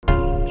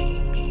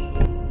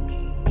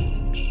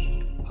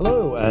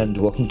Hello and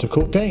welcome to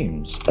Court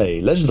Games,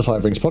 a Legend of the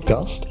Five Rings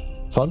podcast,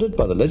 funded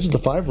by the Legend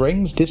of the Five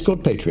Rings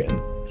Discord Patreon.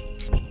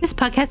 This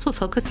podcast will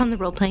focus on the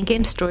role-playing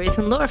game stories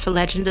and lore for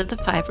Legend of the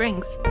Five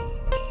Rings.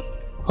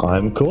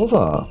 I'm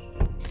Korva.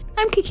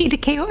 I'm Kikita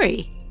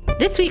Kaori.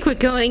 This week we're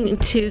going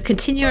to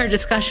continue our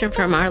discussion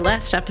from our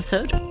last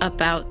episode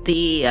about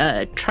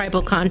the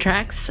tribal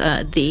contracts,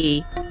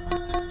 the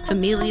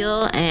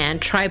familial and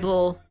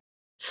tribal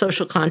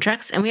social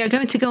contracts, and we are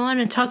going to go on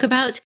and talk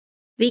about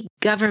the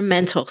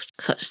governmental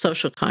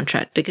social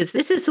contract, because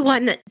this is the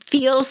one that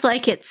feels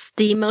like it's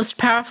the most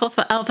powerful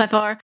for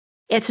L5R.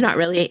 It's not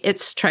really.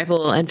 It's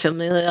tribal and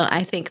familial,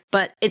 I think,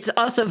 but it's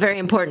also very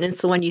important. It's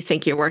the one you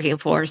think you're working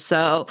for.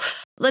 So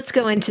let's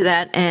go into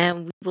that,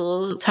 and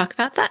we'll talk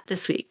about that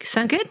this week.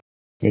 Sound good?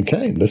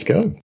 Okay, let's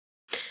go.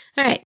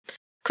 All right.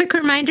 Quick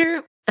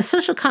reminder, a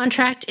social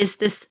contract is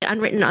this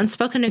unwritten,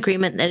 unspoken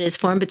agreement that is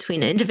formed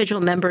between individual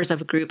members of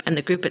a group and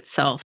the group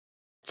itself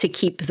to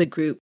keep the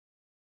group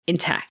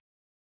intact.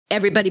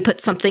 Everybody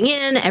puts something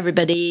in,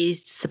 everybody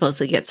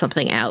supposedly gets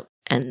something out,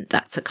 and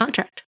that's a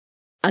contract.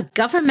 A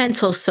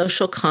governmental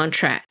social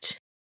contract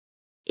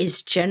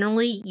is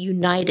generally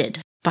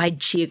united by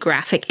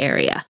geographic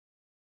area.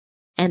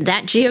 And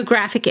that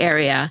geographic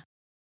area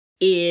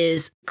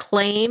is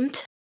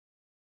claimed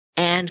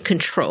and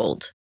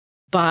controlled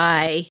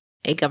by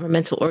a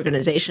governmental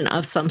organization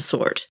of some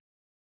sort.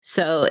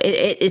 So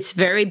it's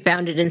very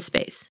bounded in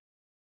space.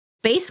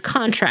 Base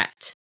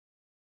contract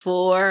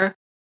for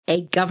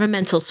a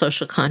governmental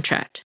social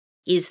contract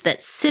is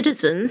that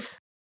citizens,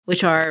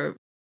 which are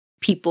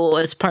people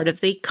as part of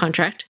the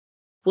contract,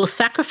 will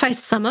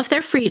sacrifice some of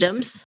their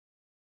freedoms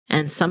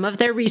and some of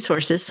their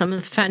resources, some of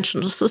the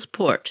financial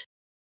support.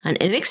 And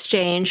in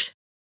exchange,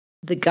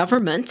 the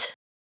government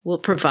will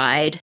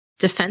provide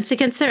defense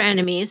against their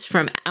enemies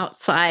from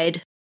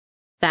outside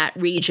that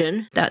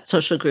region, that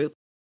social group,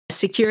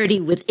 security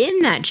within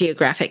that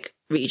geographic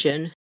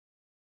region,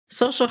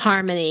 social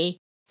harmony,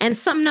 and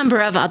some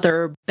number of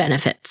other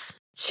benefits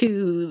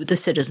to the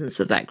citizens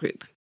of that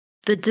group.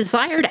 The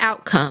desired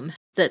outcome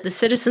that the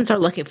citizens are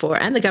looking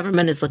for, and the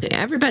government is looking at,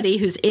 everybody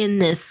who's in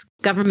this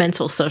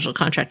governmental social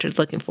contract is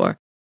looking for,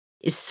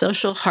 is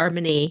social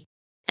harmony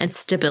and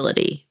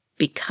stability,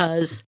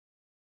 because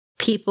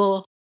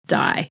people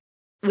die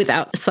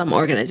without some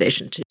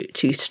organization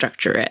to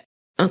structure it.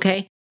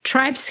 Okay?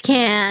 Tribes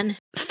can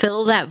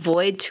fill that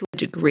void to a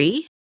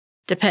degree,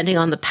 depending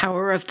on the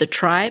power of the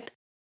tribe,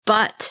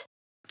 but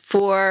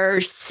for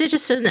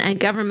citizen and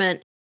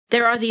government,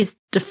 there are these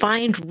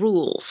defined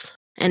rules,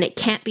 and it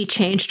can't be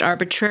changed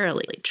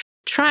arbitrarily.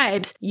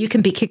 Tribes, you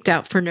can be kicked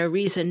out for no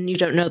reason. You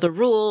don't know the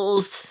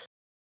rules.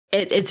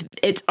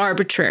 It's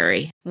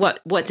arbitrary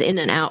what's in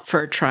and out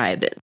for a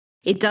tribe.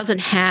 It doesn't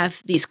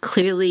have these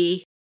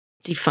clearly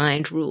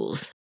defined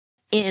rules.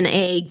 In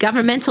a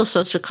governmental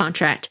social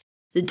contract,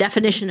 the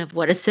definition of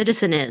what a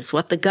citizen is,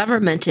 what the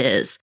government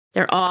is,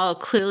 they're all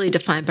clearly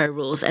defined by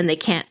rules, and they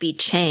can't be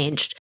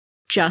changed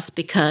just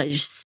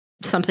because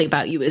something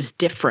about you is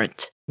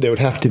different. There would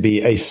have to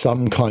be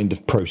some kind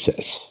of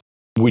process,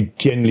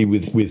 generally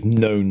with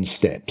known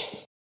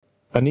steps.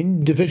 An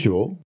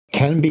individual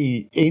can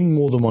be in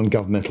more than one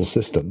governmental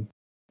system.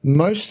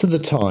 Most of the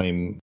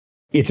time,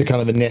 it's a kind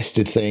of a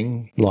nested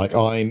thing, like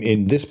I'm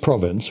in this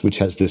province, which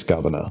has this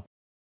governor,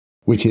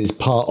 which is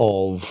part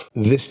of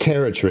this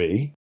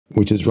territory,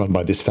 which is run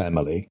by this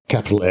family,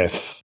 capital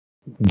F,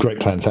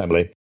 Great Clan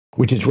family,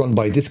 which is run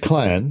by this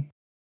clan,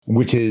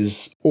 which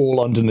is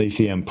all underneath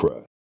the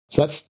emperor.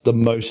 So that's the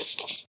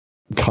most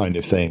kind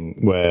of thing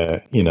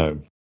where,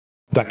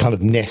 that kind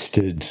of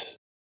nested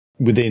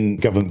within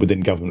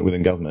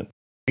government.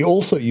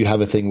 Also, you have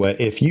a thing where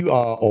if you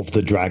are of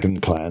the Dragon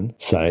Clan,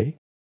 say,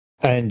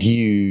 and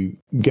you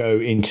go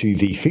into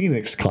the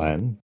Phoenix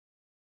Clan,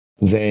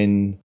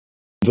 then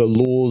the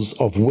laws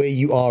of where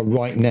you are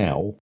right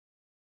now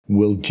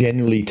will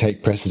generally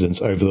take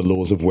precedence over the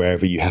laws of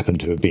wherever you happen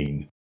to have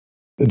been.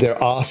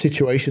 There are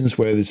situations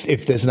where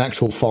if there's an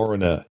actual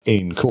foreigner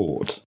in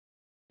court,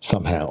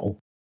 somehow,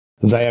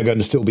 they are going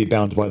to still be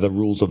bound by the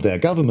rules of their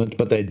government,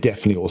 but they're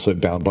definitely also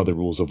bound by the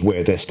rules of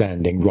where they're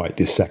standing right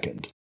this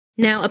second.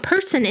 Now, a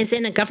person is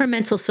in a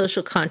governmental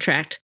social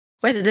contract,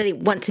 whether they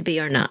want to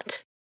be or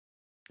not.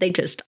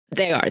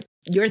 They are.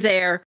 You're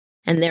there,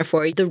 and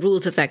therefore the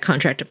rules of that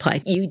contract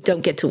apply. You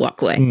don't get to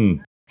walk away.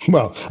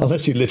 Well,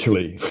 unless you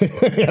literally,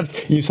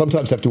 you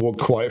sometimes have to walk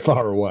quite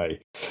far away,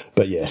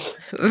 but yes.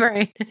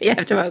 Right, you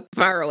have to walk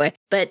far away.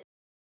 But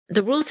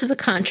the rules of the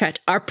contract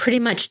are pretty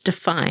much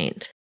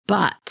defined,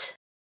 but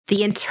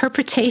the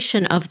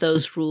interpretation of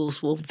those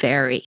rules will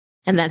vary,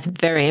 and that's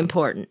very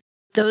important.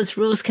 Those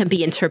rules can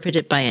be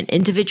interpreted by an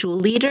individual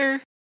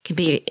leader, can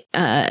be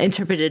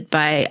interpreted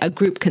by a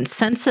group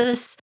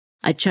consensus,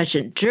 a judge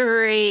and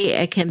jury.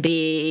 It can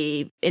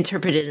be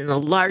interpreted in a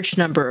large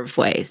number of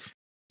ways.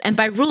 And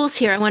by rules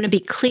here, I want to be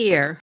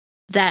clear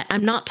that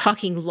I'm not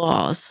talking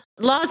laws.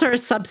 Laws are a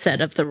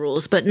subset of the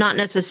rules, but not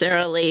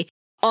necessarily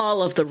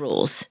all of the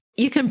rules.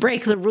 You can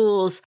break the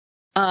rules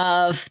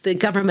of the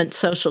government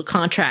social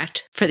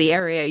contract for the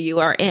area you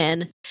are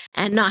in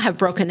and not have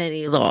broken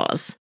any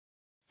laws.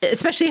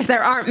 especially if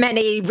there aren't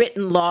many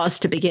written laws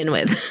to begin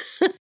with.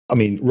 I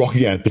mean,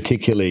 Rokugan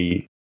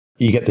particularly,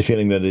 you get the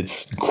feeling that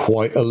it's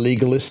quite a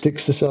legalistic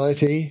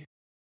society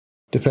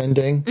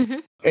defending. Mm-hmm.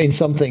 In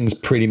some things,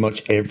 pretty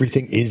much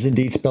everything is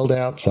indeed spelled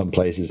out. Some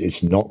places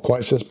it's not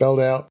quite so spelled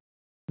out.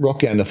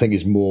 Rokugan, I think,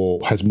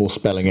 has more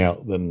spelling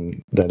out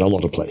than a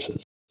lot of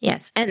places.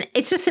 Yes, and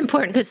it's just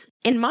important because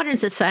in modern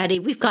society,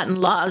 we've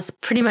gotten laws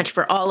pretty much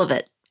for all of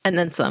it, and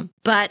then some.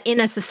 But in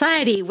a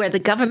society where the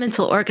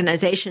governmental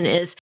organization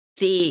is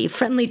the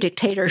friendly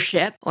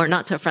dictatorship, or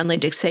not so friendly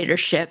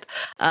dictatorship,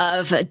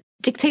 of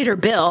Dictator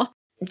Bill,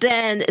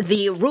 then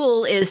the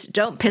rule is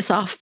don't piss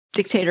off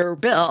Dictator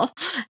Bill.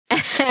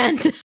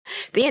 And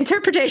the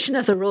interpretation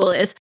of the rule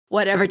is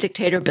whatever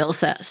Dictator Bill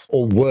says.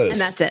 Or worse.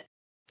 And that's it.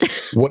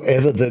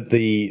 Whatever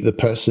the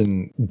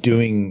person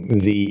doing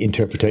the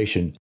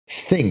interpretation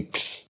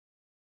thinks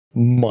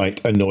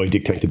might annoy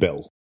Dictator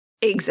Bill.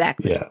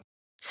 Exactly. Yeah.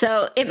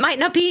 So it might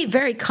not be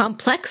very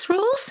complex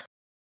rules,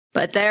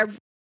 but they're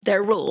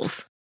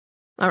rules.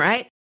 All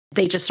right?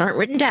 They just aren't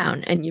written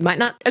down, and you might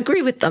not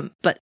agree with them,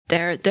 but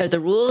they're the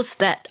rules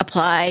that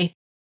apply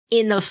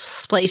in the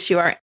place you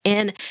are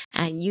in,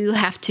 and you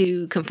have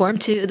to conform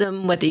to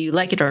them whether you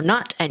like it or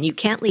not, and you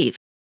can't leave.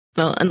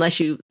 Well, unless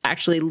you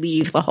actually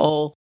leave the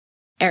whole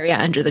area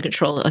under the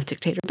control of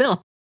Dictator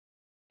Bill.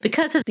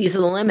 Because of these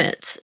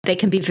limits, they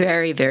can be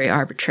very, very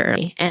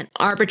arbitrary, and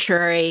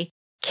arbitrary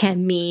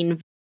can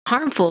mean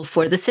harmful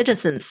for the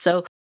citizens.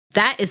 So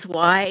that is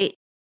why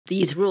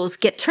these rules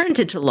get turned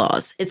into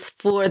laws. It's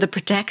for the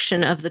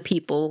protection of the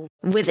people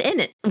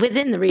within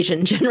the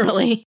region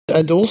generally.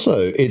 And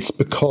also, it's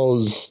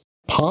because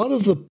part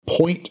of the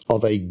point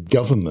of a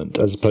government,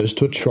 as opposed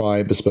to a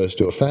tribe, as opposed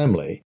to a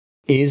family,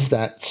 is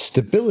that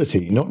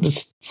stability, not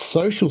just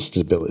social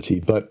stability,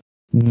 but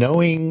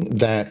knowing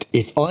that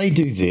if I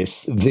do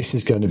this, this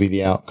is going to be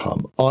the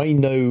outcome. I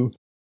know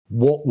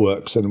what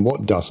works and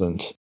what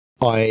doesn't.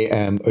 I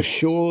am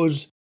assured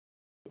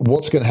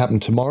what's going to happen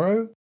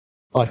tomorrow.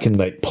 I can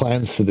make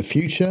plans for the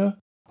future.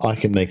 I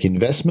can make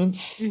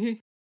investments,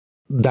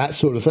 that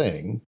sort of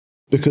thing.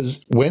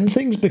 Because when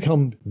things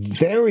become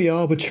very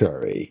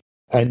arbitrary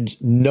and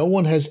no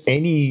one has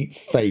any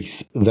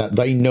faith that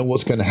they know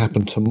what's going to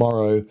happen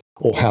tomorrow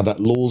or how that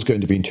law is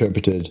going to be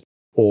interpreted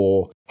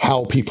or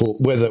how people,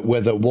 whether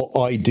what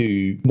I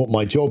do, what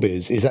my job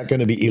is that going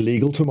to be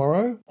illegal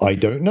tomorrow? I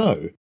don't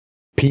know.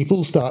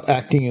 People start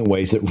acting in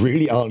ways that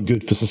really aren't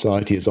good for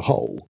society as a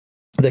whole.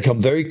 They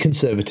become very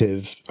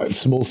conservative,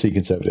 small c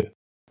conservative,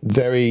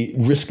 very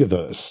risk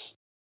averse.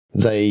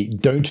 They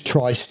don't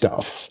try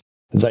stuff.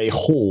 They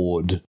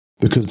hoard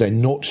because they're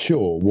not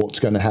sure what's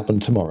going to happen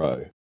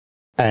tomorrow.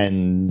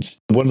 And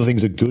one of the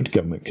things a good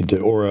government can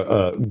do, or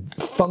a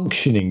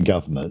functioning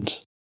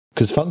government,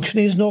 because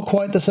functioning is not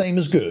quite the same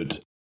as good,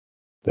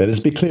 let us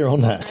be clear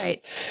on that,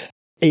 Right.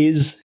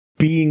 is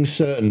being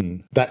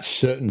certain, that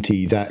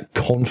certainty, that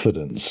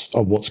confidence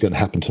of what's going to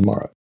happen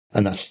tomorrow.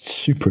 And that's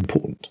super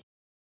important.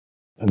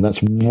 And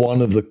that's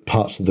one of the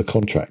parts of the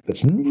contract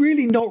that's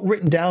really not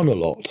written down a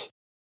lot.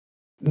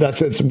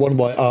 That's one of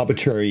why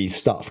arbitrary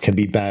stuff can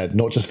be bad,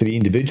 not just for the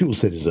individual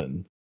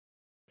citizen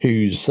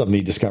who's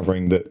suddenly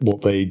discovering that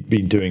what they've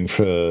been doing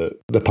for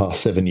the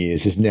past 7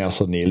 years is now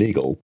suddenly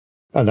illegal.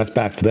 And that's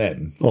bad for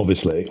them,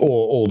 obviously.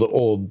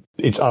 Or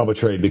it's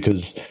arbitrary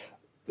because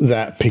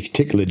that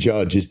particular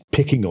judge is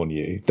picking on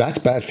you. That's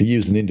bad for you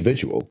as an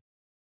individual.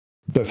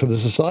 But for the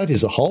society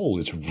as a whole,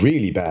 it's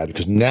really bad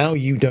because now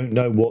you don't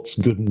know what's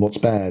good and what's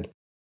bad.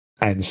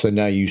 And so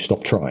now you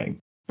stop trying.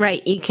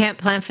 Right. You can't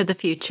plan for the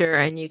future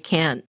and you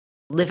can't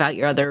live out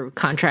your other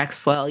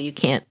contracts well. You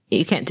can't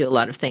do a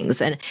lot of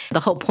things. And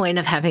the whole point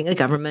of having a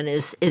government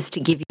is to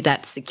give you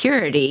that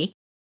security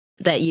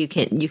that you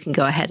can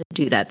go ahead and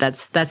do that.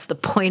 That's the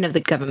point of the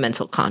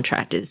governmental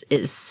contract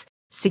is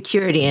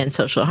security and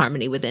social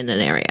harmony within an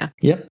area.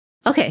 Yep.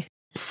 Okay.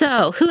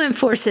 So who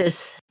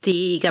enforces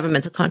the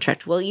governmental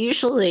contract? Well,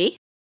 usually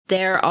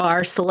there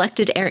are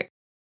selected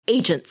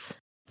agents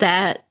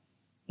that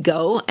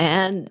go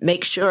and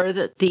make sure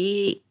that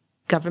the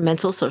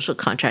governmental social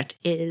contract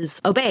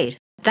is obeyed.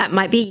 That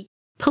might be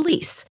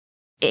police.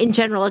 In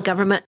general, a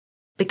government,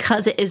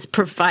 because it is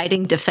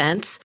providing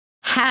defense,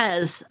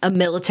 has a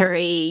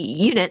military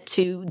unit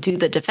to do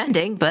the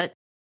defending, but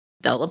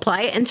they'll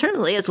apply it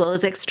internally as well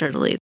as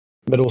externally.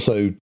 But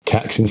also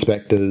tax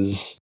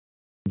inspectors,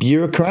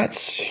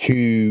 bureaucrats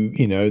who,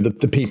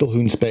 the people who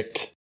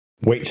inspect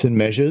weights and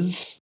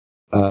measures,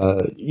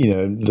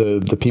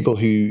 the people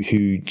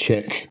who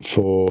check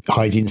for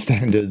hygiene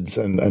standards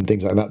and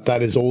things like that.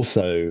 That is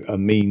also a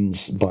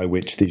means by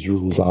which these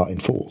rules are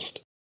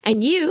enforced.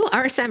 And you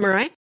are a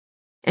samurai.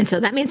 And so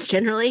that means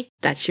generally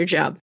that's your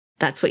job.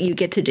 That's what you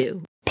get to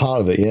do.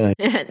 Part of it, yeah.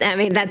 I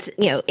mean, that's,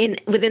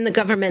 within the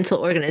governmental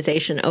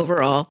organization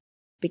overall,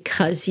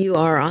 because you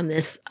are on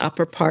this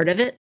upper part of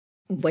it,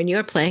 when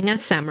you're playing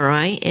as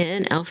samurai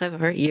in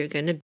L5R, you're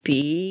going to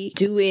be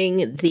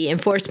doing the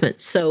enforcement.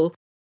 So,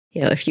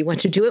 if you want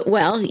to do it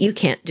well, you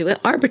can't do it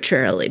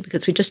arbitrarily,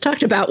 because we just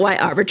talked about why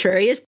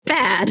arbitrary is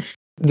bad.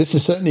 This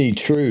is certainly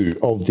true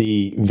of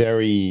the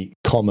very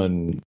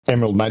common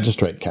Emerald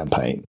Magistrate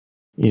campaign.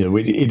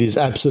 It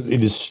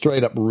is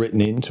straight up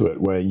written into it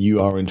where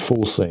you are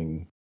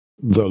enforcing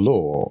the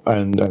law,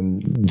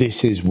 and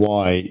this is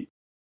why.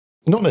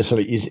 Not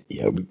necessarily is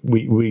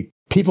we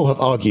people have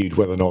argued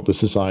whether or not the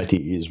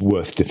society is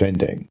worth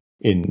defending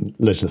in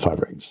Legend of the Five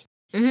Rings.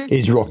 Mm-hmm.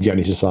 Is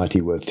Rokigani society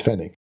worth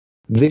defending?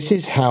 This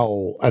is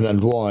how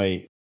and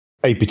why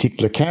a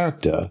particular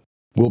character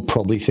will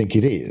probably think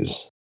it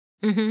is.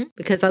 Mm-hmm.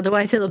 Because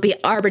otherwise it'll be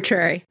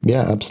arbitrary.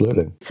 Yeah,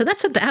 absolutely. So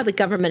that's how the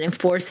government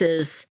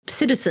enforces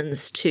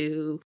citizens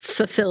to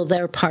fulfill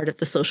their part of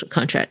the social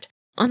contract.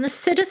 On the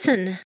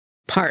citizen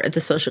part of the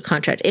social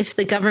contract, if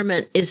the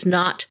government is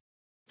not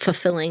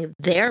fulfilling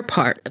their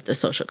part of the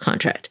social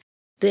contract,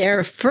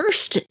 their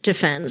first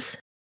defense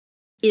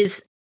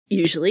is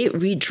usually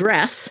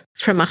redress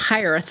from a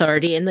higher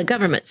authority in the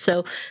government.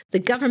 So the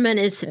government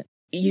is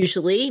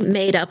usually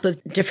made up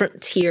of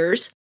different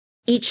tiers.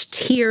 Each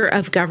tier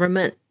of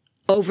government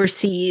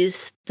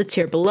oversees the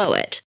tier below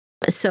it.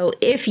 So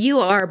if you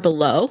are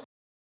below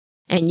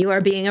and you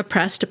are being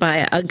oppressed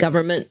by a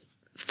government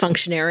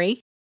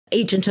functionary,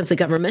 agent of the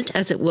government,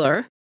 as it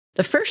were,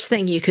 the first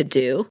thing you could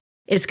do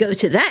is go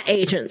to that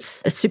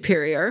agent's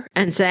superior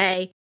and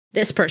say,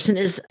 this person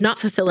is not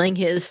fulfilling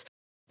his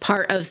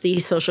part of the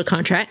social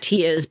contract.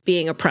 He is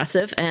being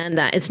oppressive, and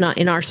that is not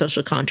in our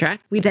social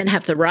contract. We then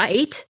have the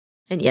right,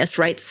 and yes,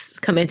 rights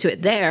come into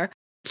it there,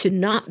 to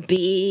not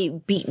be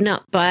beaten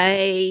up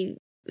by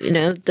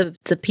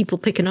the people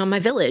picking on my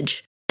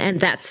village. And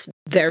that's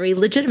very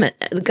legitimate.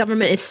 The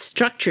government is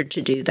structured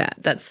to do that.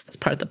 That's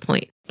part of the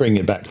point. Bringing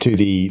it back to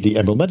the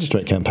Emerald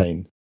Magistrate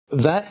campaign,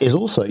 that is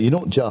also, you're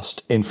not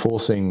just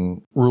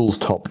enforcing rules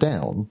top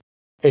down.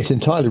 It's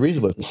entirely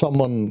reasonable. If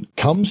someone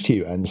comes to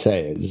you and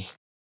says,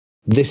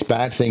 this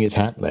bad thing is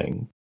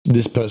happening,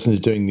 this person is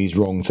doing these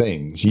wrong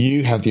things,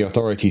 you have the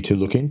authority to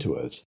look into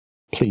it.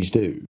 Please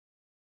do.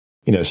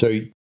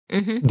 So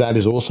that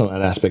is also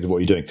an aspect of what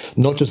you're doing.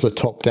 Not just the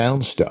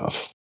top-down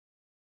stuff,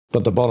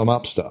 but the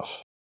bottom-up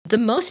stuff. The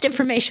most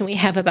information we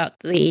have about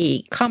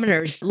the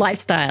commoner's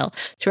lifestyle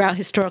throughout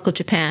historical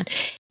Japan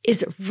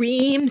is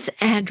reams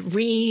and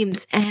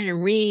reams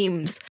and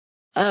reams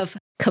of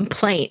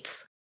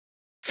complaints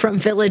from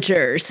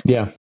villagers.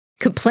 Yeah.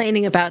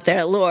 Complaining about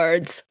their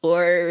lords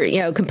or,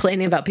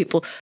 complaining about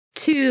people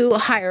to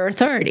higher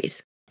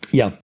authorities.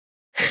 Yeah.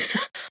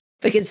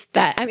 Because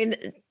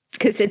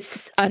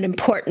it's an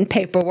important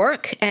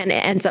paperwork and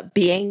it ends up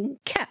being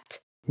kept.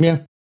 Yeah.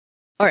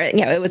 Or,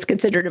 it was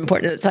considered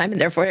important at the time and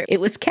therefore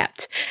it was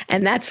kept.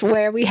 And that's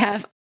where we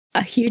have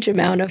a huge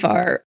amount of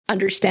our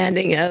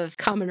understanding of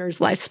commoners'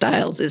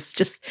 lifestyles is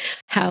just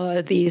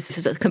how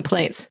these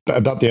complaints.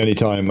 About the only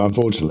time,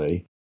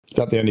 unfortunately,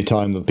 about the only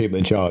time that the people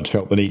in charge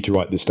felt the need to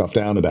write this stuff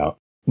down about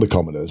the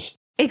commoners.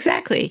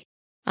 Exactly.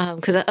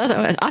 Because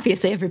otherwise,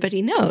 obviously,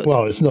 everybody knows.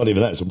 Well, it's not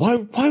even that. So why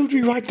would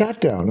we write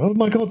that down? Oh,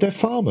 my God, they're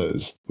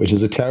farmers, which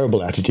is a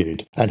terrible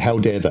attitude. And how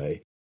dare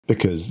they?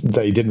 Because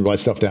they didn't write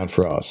stuff down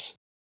for us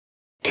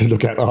to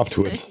look at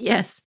afterwards.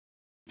 Yes.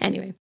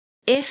 Anyway,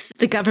 if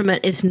the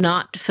government is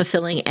not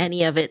fulfilling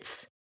any of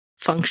its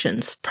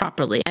functions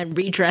properly and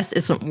redress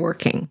isn't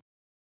working,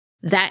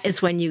 that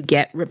is when you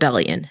get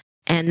rebellion.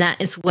 And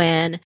that is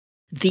when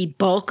the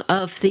bulk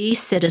of the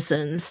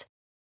citizens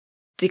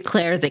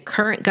declare the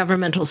current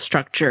governmental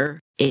structure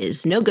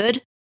is no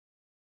good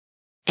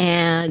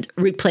and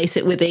replace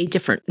it with a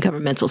different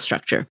governmental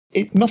structure.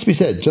 It must be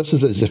said, just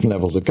as there's different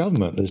levels of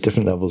government, there's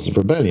different levels of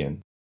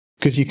rebellion.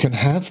 Because you can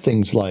have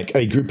things like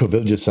a group of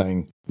villagers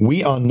saying,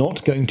 we are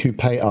not going to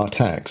pay our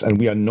tax and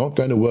we are not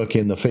going to work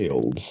in the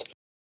fields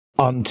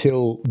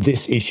until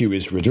this issue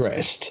is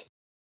redressed.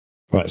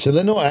 Right, so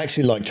they're not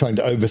actually trying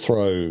to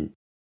overthrow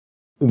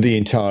the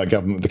entire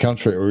government of the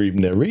country or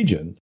even their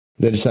region.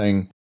 They're just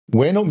saying,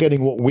 we're not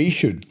getting what we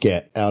should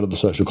get out of the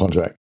social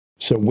contract.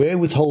 So we're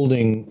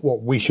withholding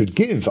what we should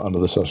give under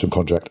the social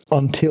contract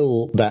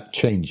until that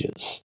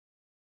changes.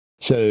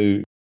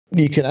 So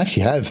you can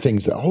actually have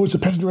things that, it's a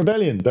peasant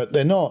rebellion, but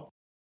they're not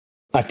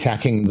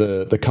attacking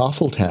the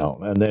castle town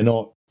and they're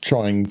not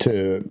trying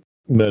to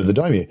murder the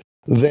daimyo.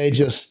 They're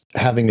just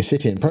having a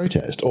sit-in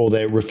protest or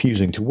they're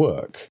refusing to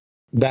work.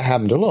 That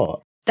happened a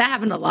lot. That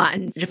happened a lot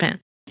in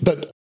Japan.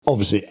 But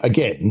obviously,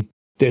 again,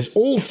 there's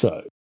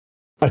also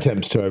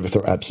attempts to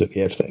overthrow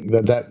absolutely everything.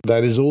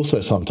 That is also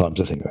sometimes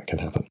a thing that can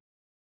happen.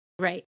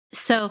 Right.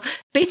 So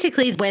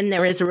basically, when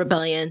there is a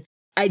rebellion,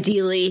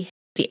 ideally,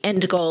 the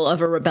end goal of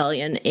a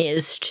rebellion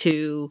is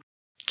to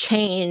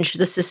change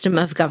the system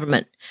of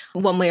government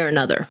one way or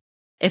another,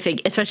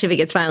 especially if it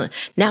gets violent.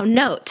 Now,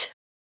 note,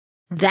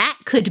 that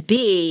could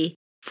be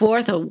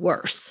for the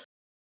worse.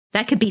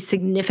 That could be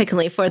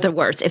significantly for the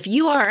worse. If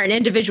you are an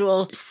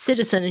individual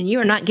citizen and you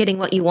are not getting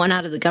what you want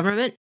out of the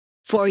government,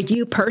 for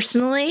you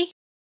personally,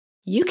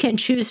 you can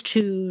choose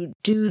to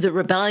do the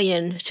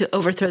rebellion to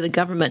overthrow the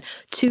government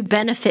to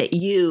benefit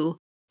you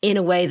in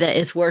a way that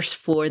is worse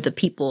for the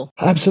people.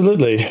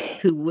 Absolutely.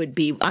 Who would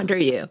be under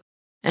you.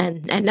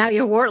 And now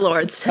you're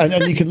warlords.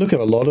 and you can look at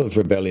a lot of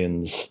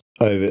rebellions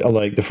over,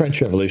 like the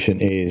French Revolution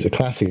is a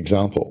classic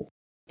example.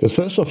 Because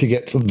first off, you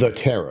get the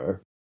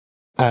terror.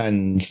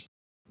 And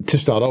to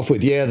start off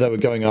with, yeah, they were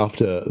going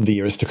after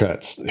the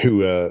aristocrats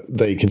who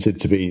they considered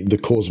to be the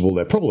cause of all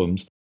their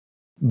problems.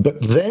 But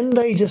then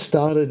they just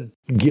started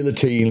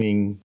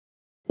guillotining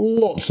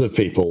lots of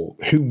people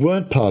who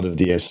weren't part of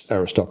the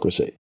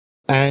aristocracy.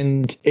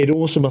 And it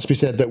also must be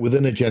said that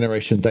within a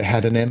generation, they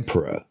had an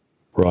emperor,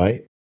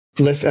 right?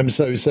 So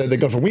they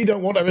got from, we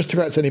don't want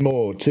aristocrats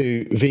anymore,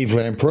 to vive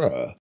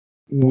l'empereur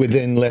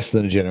within less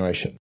than a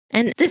generation.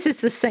 And this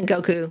is the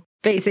Sengoku.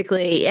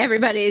 Basically,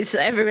 everybody's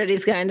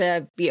going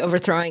to be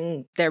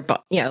overthrowing their,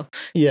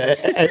 Yeah,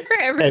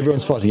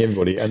 everyone's fighting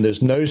everybody, and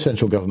there's no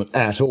central government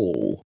at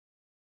all.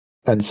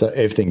 And so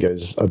everything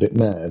goes a bit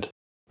mad.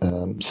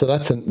 So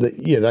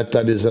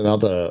that is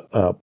another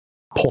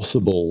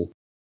possible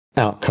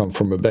outcome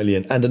from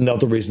rebellion, and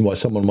another reason why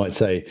someone might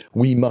say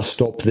we must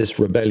stop this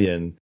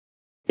rebellion,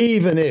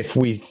 even if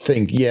we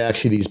think, yeah,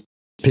 actually these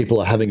people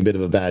are having a bit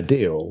of a bad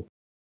deal,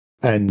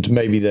 and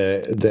maybe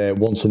their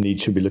wants and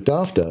needs should be looked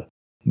after,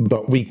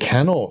 but we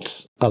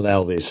cannot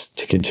allow this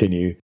to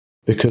continue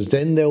because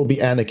then there'll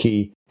be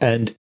anarchy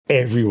and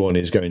everyone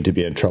is going to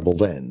be in trouble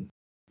then.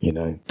 You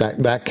know,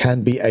 that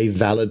can be a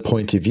valid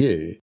point of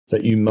view,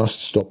 that you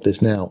must stop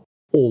this now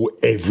or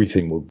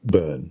everything will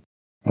burn.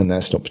 And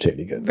that's not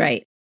particularly good.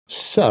 Right.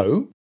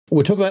 So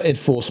we're talking about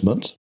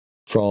enforcement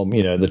from,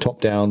 the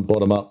top down,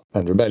 bottom up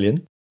and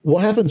rebellion.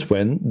 What happens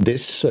when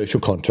this social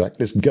contract,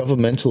 this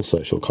governmental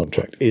social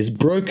contract, is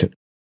broken?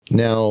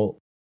 Now,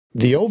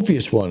 the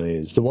obvious one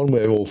is, the one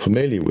we're all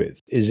familiar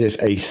with, is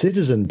if a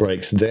citizen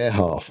breaks their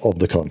half of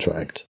the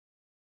contract,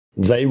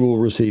 they will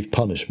receive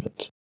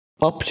punishment,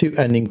 up to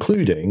and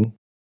including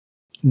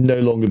no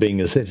longer being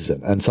a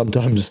citizen. And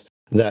sometimes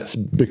that's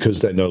because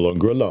they're no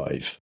longer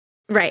alive.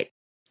 Right.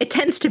 It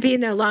tends to be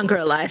no longer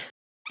alive.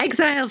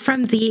 Exile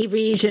from the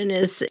region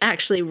is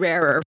actually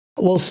rarer.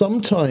 Well,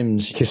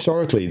 sometimes,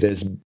 historically,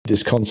 there's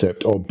this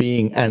concept of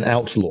being an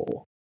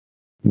outlaw,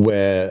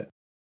 where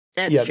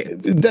true.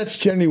 That's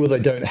generally where they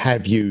don't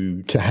have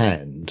you to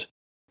hand.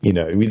 We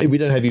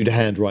don't have you to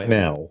hand right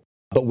now,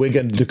 but we're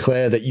going to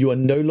declare that you are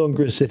no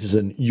longer a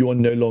citizen, you are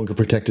no longer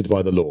protected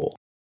by the law,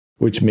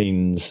 which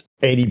means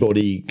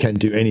anybody can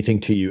do anything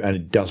to you and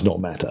it does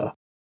not matter,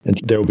 and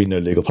there will be no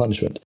legal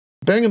punishment.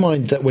 Bearing in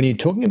mind that when you're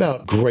talking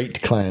about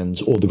great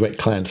clans or the great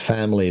clan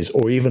families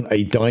or even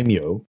a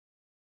daimyo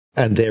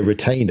and their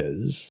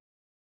retainers,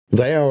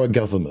 they are a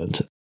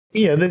government.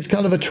 Yeah, there's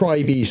kind of a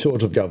tribe-y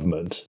sort of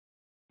government,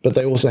 but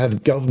they also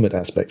have government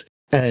aspects.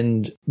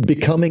 And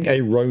becoming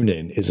a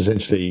ronin is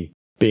essentially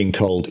being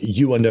told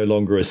you are no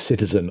longer a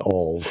citizen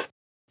of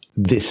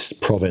this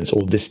province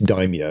or this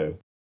daimyo,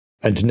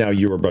 and now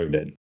you're a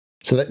ronin.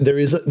 So there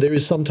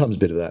is sometimes a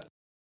bit of that.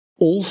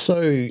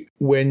 Also,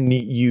 when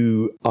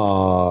you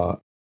are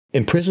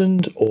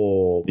imprisoned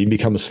or you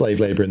become a slave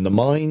laborer in the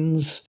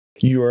mines,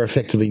 you are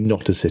effectively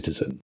not a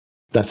citizen.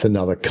 That's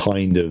another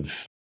kind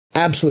of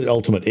absolute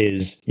ultimate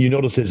is you're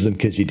not a citizen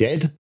because you're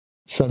dead.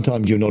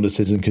 Sometimes you're not a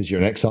citizen because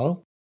you're in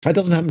exile. That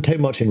doesn't happen too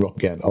much in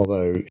Rokugan,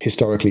 although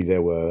historically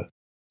there were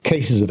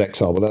cases of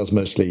exile, but that was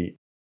mostly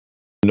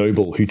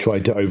noble who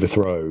tried to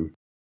overthrow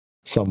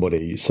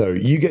somebody. So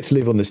you get to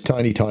live on this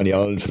tiny, tiny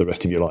island for the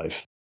rest of your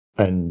life,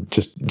 and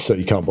just so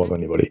you can't bother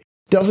anybody.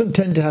 Doesn't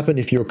tend to happen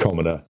if you're a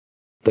commoner.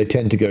 They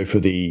tend to go for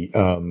the,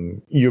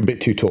 you're a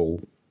bit too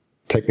tall,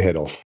 take the head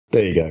off.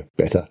 There you go,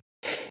 better.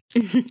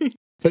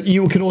 But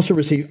you can also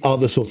receive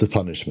other sorts of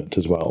punishment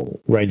as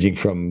well, ranging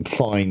from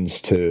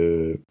fines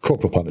to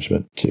corporal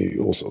punishment to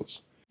all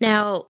sorts.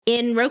 Now,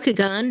 in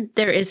Rokugan,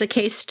 there is a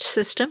caste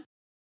system,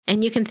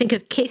 and you can think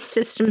of caste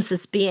systems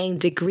as being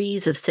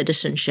degrees of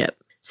citizenship.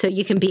 So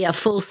you can be a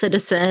full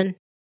citizen,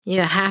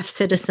 a half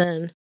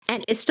citizen,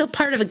 and it's still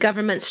part of a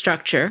government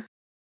structure,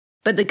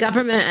 but the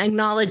government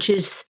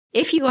acknowledges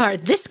if you are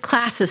this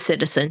class of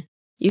citizen,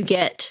 you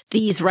get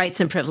these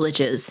rights and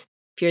privileges.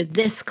 If you're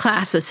this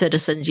class of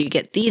citizens, you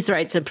get these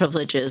rights and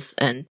privileges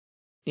and,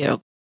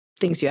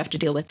 things you have to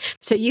deal with.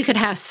 So you could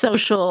have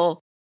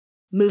social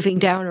moving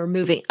down or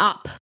moving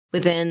up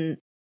within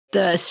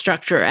the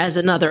structure as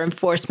another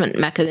enforcement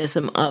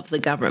mechanism of the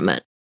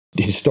government.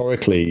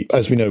 Historically,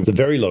 as we know, the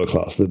very lower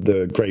class,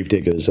 the grave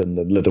diggers and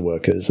the leather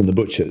workers and the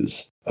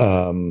butchers,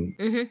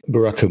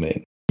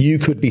 Burakumin, you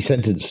could be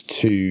sentenced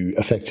to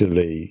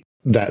effectively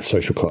that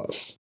social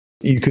class.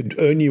 You could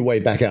earn your way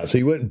back out. So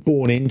you weren't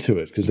born into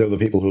it, because there were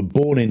the people who were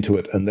born into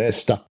it and they're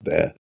stuck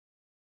there.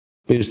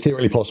 It is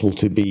theoretically possible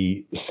to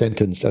be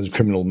sentenced as a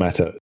criminal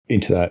matter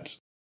into that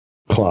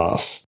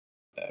class,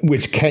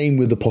 which came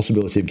with the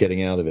possibility of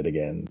getting out of it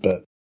again.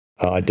 But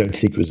I don't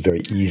think it was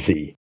very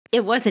easy.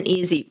 It wasn't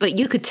easy, but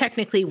you could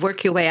technically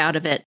work your way out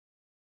of it,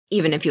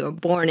 even if you were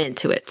born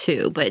into it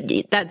too. But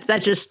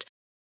that's just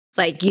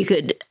like you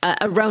could,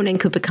 a Ronin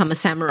could become a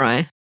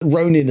samurai.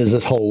 Ronin is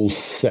a whole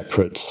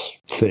separate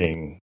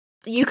thing.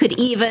 You could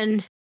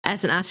even,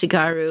 as an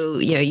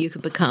Ashigaru, you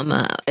could become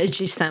a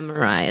Uji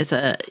samurai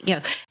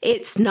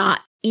it's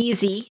not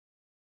easy,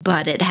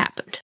 but it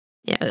happened.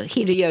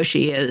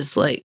 Hideyoshi is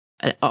like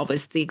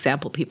always the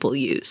example people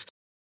use.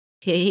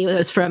 He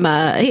was from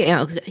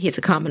he's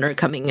a commoner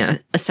becoming a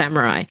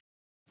samurai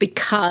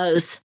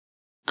because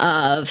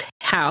of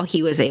how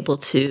he was able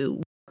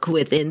to work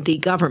within the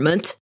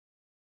government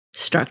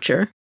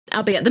structure,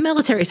 albeit the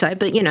military side,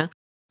 but,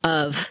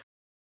 of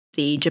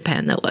the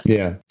Japan that was.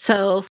 Yeah.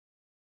 So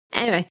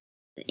anyway,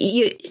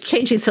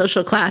 changing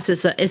social class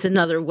is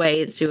another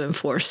way to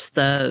enforce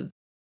the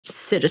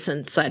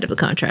citizen side of the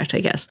contract, I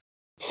guess.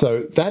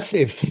 So that's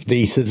if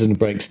the citizen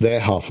breaks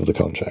their half of the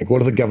contract.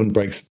 What if the government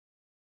breaks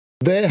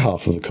their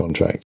half of the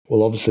contract?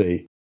 Well,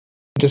 obviously,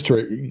 just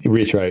to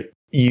reiterate,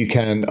 you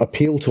can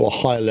appeal to a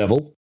higher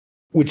level,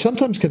 which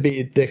sometimes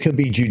there can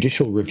be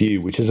judicial review,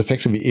 which is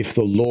effectively if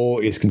the law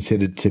is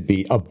considered to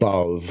be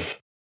above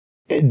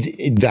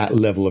that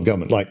level of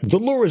government. Like, the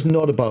law is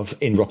not above,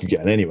 in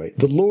Rokugan anyway,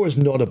 the law is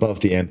not above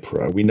the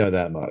emperor. We know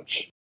that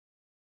much.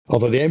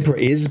 Although the emperor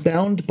is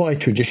bound by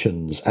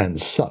traditions and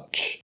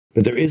such,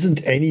 but there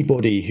isn't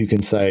anybody who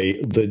can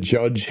say, the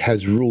judge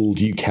has ruled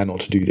you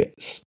cannot do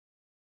this.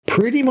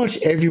 Pretty much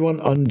everyone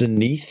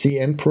underneath the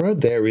emperor,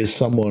 there is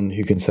someone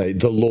who can say,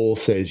 the law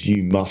says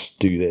you must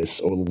do this,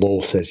 or the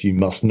law says you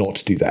must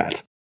not do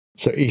that.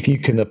 So if you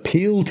can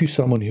appeal to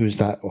someone who is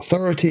that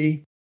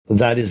authority,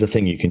 that is the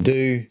thing you can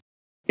do.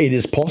 It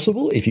is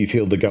possible, if you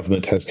feel the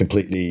government has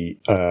completely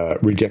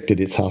rejected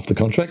its half of the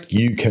contract,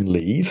 you can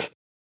leave.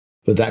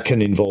 But that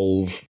can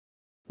involve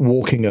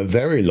walking a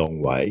very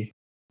long way.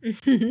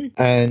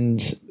 And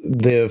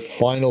the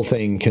final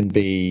thing can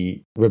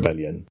be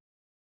rebellion,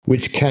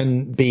 which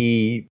can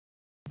be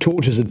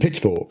torches and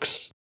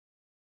pitchforks,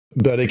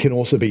 but it can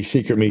also be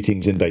secret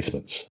meetings in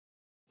basements.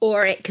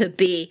 Or it could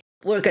be,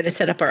 we're going to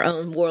set up our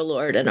own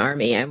warlord and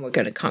army and we're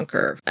going to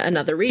conquer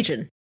another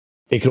region.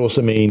 It could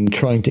also mean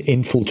trying to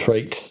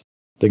infiltrate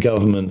the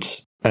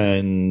government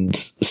and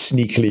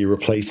sneakily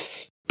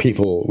replace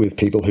people with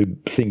people who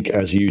think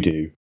as you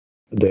do.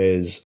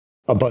 There's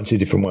a bunch of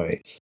different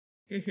ways.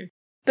 Mm-hmm.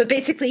 But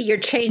basically, you're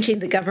changing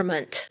the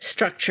government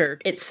structure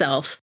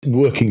itself.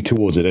 Working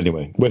towards it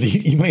anyway, whether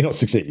you may not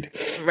succeed.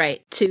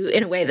 Right,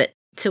 in a way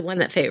to one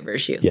that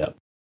favors you. Yeah.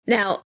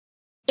 Now,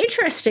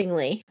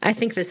 interestingly, I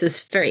think this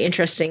is very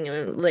interesting in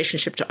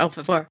relationship to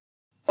Alpha 4.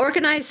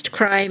 Organized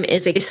crime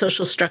is a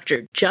social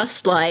structure,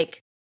 just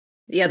like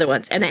the other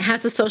ones, and it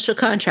has a social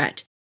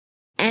contract.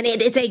 And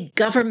it is a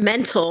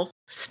governmental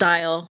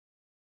style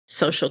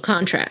social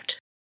contract.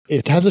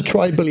 It has a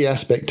tribally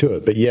aspect to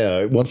it, but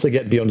yeah, once they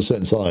get beyond a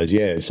certain size,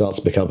 yeah, it starts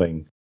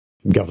becoming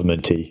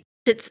government-y.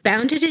 It's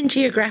bounded in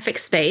geographic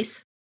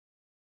space,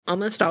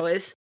 almost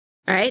always,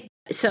 right?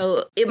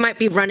 So it might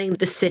be running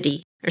the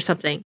city or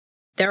something.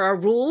 There are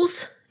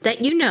rules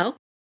that you know,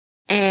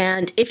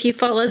 and if you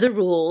follow the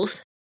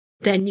rules,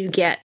 then you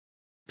get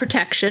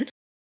protection.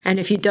 And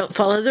if you don't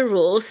follow the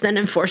rules, then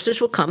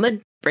enforcers will come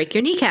and break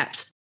your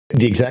kneecaps.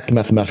 The exact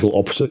mathematical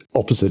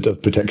opposite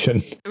of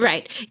protection.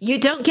 Right. You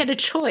don't get a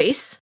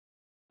choice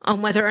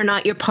on whether or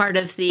not you're part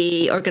of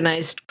the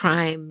organized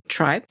crime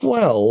tribe.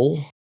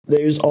 Well,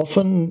 there's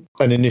often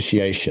an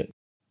initiation.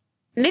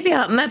 Maybe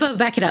I'll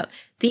back it up.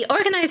 The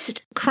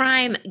organized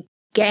crime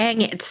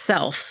gang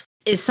itself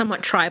is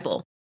somewhat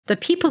tribal. The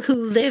people who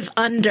live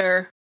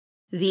under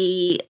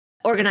the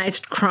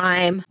organized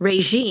crime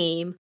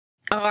regime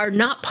are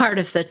not part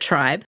of the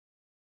tribe.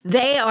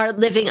 They are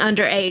living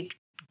under a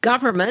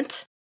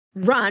government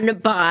run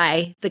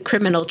by the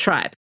criminal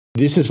tribe.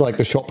 This is like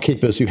the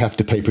shopkeepers who have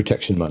to pay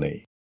protection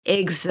money.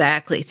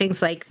 Exactly,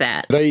 things like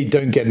that. They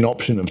don't get an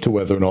option as to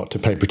whether or not to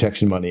pay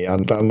protection money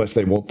unless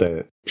they want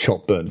their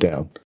shop burned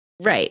down.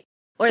 Right.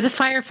 Or the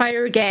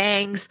firefighter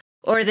gangs,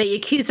 or the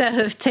Yakuza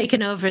who have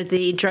taken over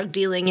the drug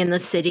dealing in the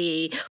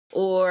city,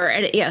 or,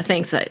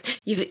 things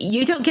like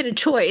you don't get a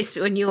choice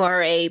when you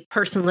are a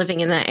person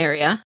living in that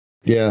area.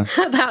 Yeah.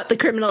 About the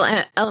criminal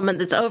element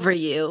that's over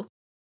you.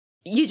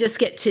 You just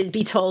get to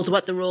be told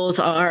what the rules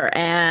are,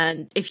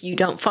 and if you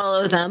don't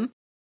follow them,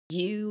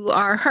 you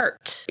are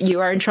hurt. You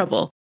are in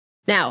trouble.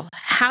 Now,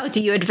 how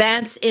do you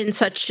advance in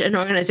such an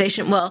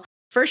organization? Well,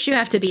 first you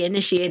have to be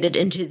initiated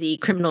into the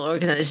criminal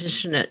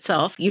organization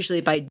itself,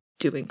 usually by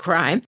doing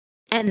crime.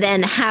 And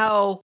then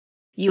how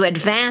you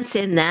advance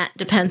in that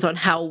depends on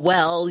how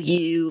well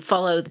you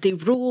follow the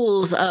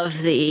rules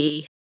of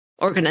the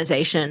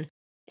organization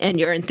and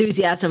your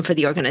enthusiasm for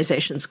the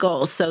organization's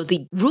goals. So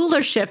the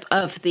rulership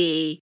of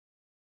the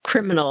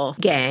criminal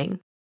gang,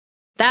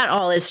 that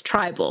all is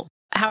tribal.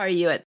 How are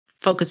you at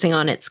focusing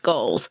on its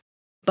goals?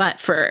 But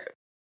for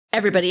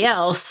everybody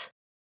else,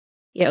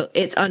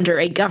 it's under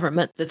a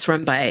government that's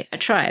run by a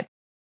tribe,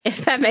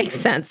 if that makes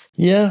sense.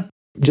 Yeah.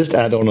 Just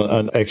add on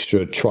an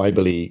extra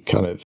tribally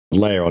kind of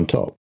layer on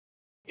top.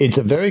 It's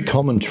a very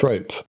common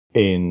trope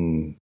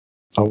in,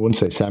 I wouldn't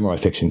say samurai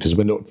fiction, because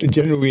we're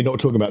not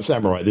talking about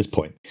samurai at this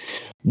point.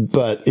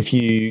 But if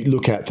you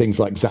look at things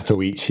like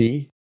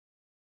Zatoichi,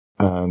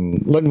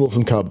 Lone Wolf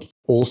and Cub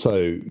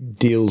also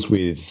deals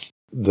with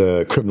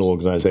the criminal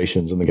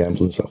organizations and the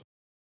gamblers and stuff.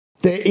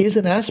 There is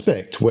an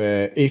aspect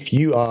where if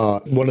you are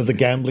one of the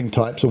gambling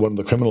types or one of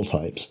the criminal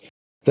types,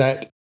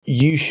 that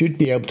you should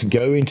be able to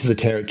go into the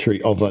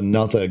territory of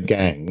another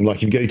gang. Like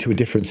if you go to a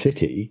different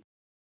city,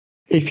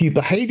 if you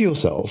behave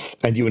yourself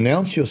and you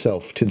announce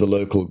yourself to the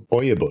local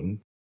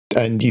Oyabun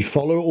and you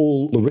follow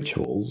all the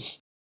rituals,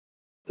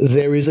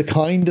 there is a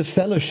kind of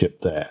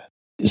fellowship there.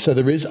 So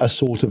there is a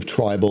sort of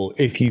tribal,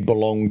 if you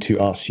belong to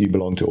us, you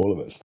belong to all of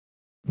us.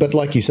 But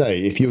like you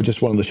say, if you're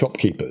just one of the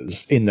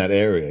shopkeepers in that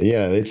area,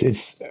 yeah,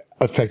 it's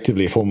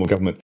effectively a form of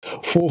government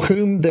for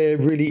whom there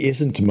really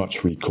isn't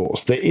much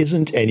recourse. There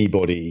isn't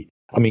anybody,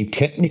 I mean,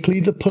 technically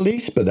the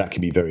police, but that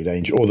can be very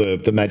dangerous, or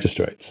the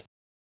magistrates,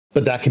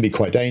 but that can be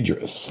quite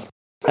dangerous.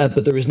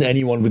 But there isn't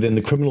anyone within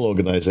the criminal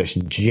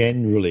organization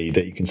generally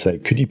that you can say,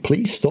 could you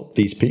please stop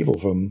these people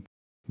from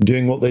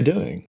doing what they're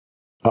doing?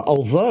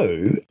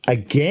 Although,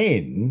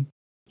 again,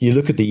 you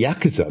look at the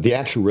Yakuza, the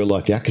actual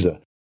real-life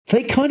Yakuza,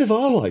 they kind of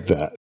are like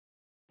that.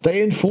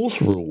 They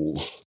enforce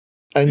rules,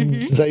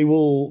 and they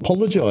will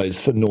apologize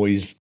for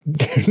noise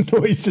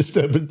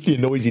disturbance,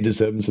 noisy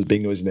disturbances,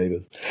 being noisy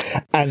neighbors,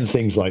 and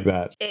things like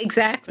that.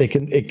 Exactly.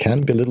 It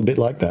can be a little bit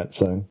like that,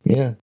 so,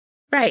 yeah.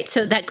 Right,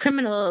 so that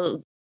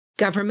criminal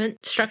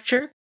government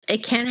structure,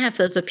 it can have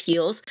those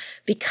appeals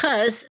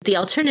because the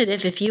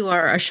alternative, if you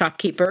are a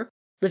shopkeeper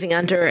living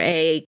under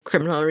a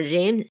criminal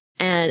regime,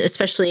 and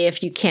especially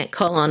if you can't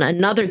call on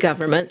another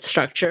government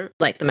structure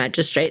like the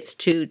magistrates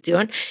to do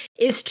it,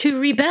 is to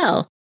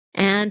rebel.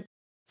 And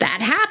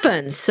that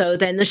happens. So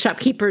then the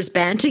shopkeepers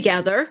band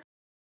together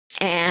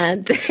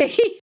and they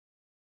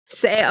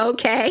say,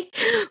 okay,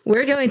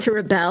 we're going to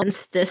rebel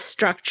against this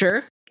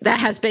structure that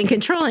has been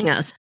controlling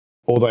us.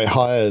 Or they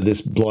hire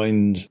this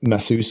blind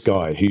masseuse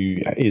guy who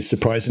is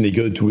surprisingly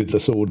good with the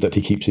sword that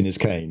he keeps in his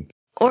cane.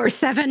 Or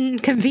 7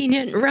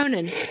 convenient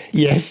Ronin.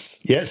 Yes,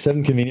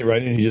 7 convenient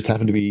Ronin who just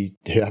happened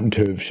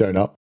to have shown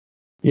up.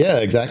 Yeah,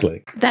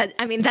 exactly. That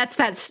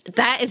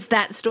is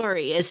that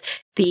story, is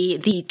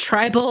the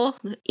tribal,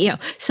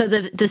 so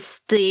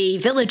the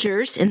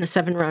villagers in the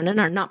 7 Ronin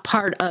are not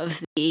part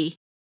of the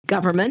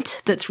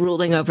government that's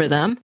ruling over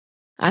them.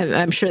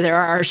 I'm sure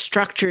there are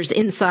structures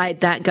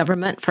inside that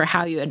government for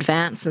how you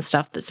advance and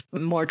stuff that's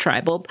more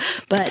tribal,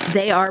 but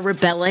they are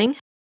rebelling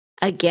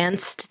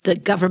against the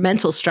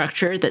governmental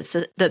structure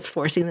that's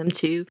forcing them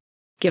to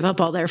give up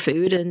all their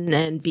food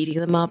and beating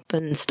them up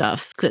and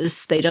stuff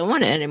because they don't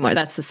want it anymore.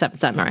 That's the 7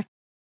 Samurai.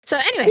 So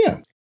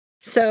anyway,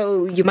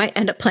 So you might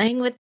end up playing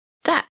with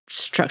that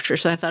structure.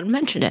 So I thought I'd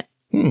mention it.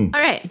 All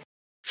right.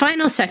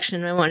 Final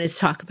section I wanted to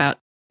talk about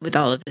with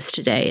all of this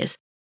today is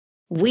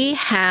we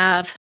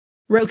have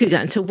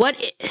Rokugan. So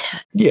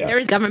there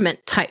is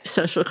government type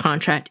social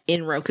contract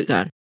in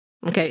Rokugan.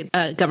 Okay.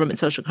 Government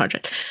social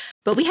contract.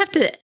 But we have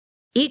to,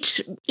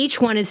 each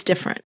one is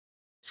different.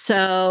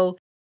 So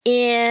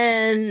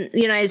in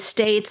the United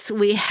States,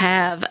 we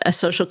have a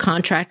social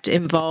contract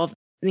involved,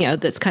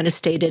 that's kind of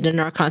stated in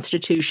our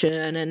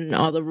Constitution and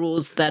all the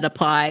rules that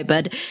apply,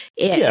 but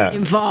it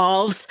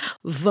involves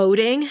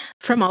voting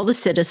from all the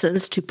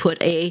citizens to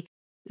put a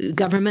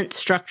government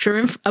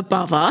structure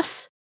above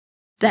us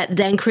that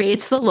then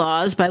creates the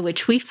laws by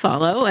which we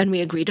follow, and we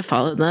agree to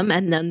follow them,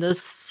 and then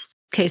those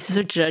cases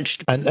are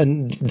judged.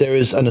 And there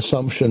is an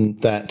assumption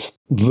that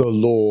the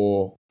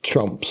law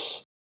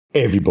trumps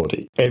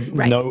everybody.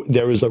 Right. No,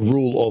 there is a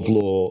rule of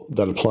law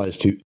that applies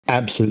to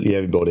absolutely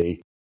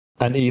everybody.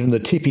 And even the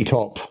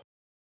tippy-top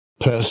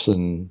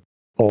person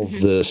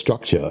of the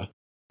structure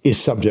is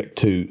subject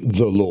to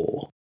the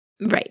law.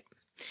 Right.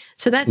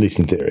 So that's, at least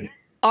in theory,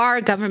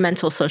 our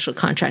governmental social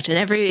contract. And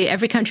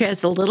every country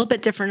has a little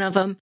bit different of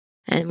them.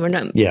 And we're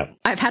not,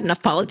 I've had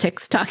enough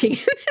politics talking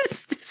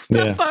this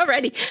stuff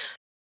already.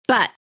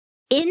 But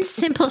in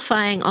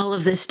simplifying all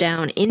of this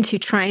down into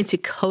trying to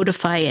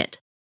codify it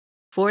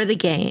for the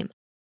game,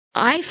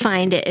 I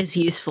find it as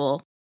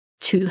useful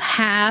to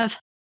have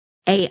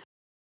a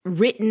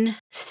written,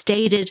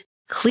 stated,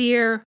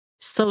 clear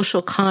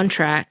social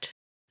contract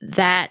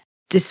that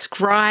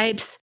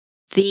describes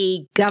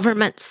the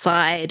government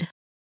side,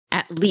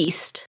 at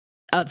least,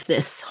 of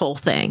this whole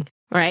thing,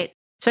 right?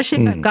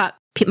 Especially if I've got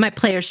my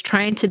players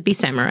trying to be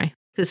samurai,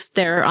 because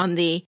they're on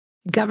the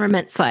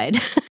government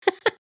side.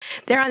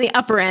 They're on the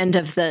upper end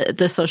of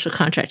the social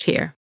contract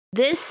here.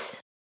 This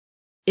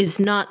is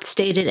not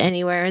stated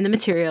anywhere in the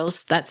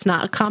materials. That's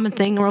not a common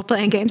thing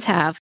role-playing games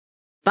have,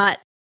 but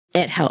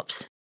it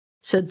helps.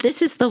 So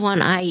this is the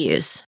one I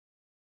use.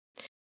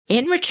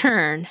 In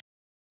return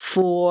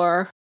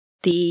for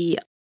the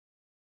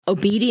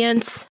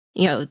obedience,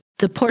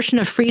 the portion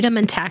of freedom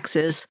and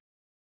taxes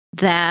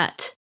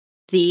that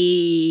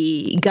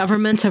the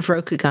government of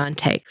Rokugan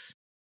takes,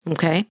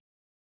 okay?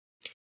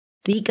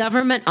 The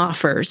government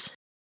offers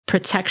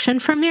protection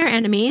from your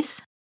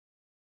enemies,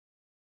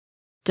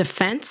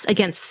 defense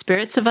against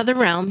spirits of other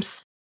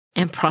realms,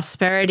 and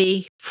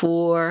prosperity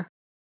for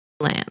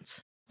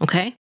lands,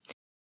 okay?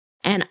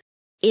 And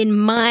in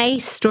my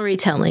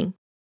storytelling,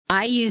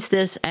 I use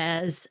this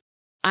as,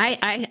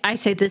 I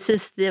say this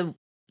is the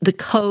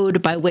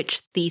code by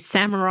which the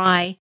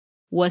samurai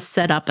was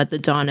set up at the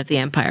dawn of the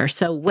empire.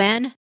 So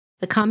when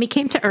the kami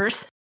came to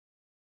Earth,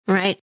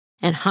 right,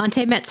 and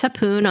Hante met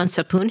Sapun on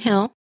Sapun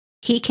Hill,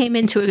 he came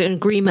into an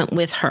agreement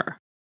with her,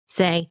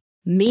 saying,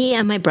 me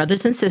and my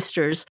brothers and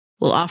sisters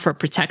will offer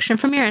protection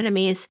from your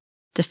enemies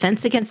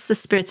defense against the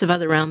spirits of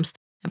other realms,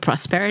 and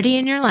prosperity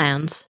in your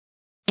lands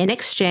in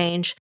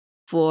exchange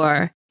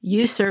for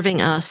you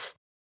serving us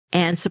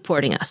and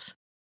supporting us.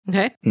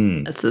 Okay?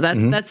 That's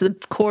the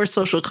core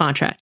social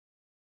contract.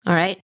 All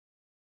right?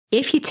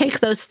 If you take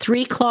those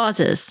three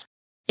clauses,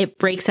 it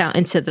breaks out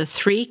into the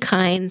three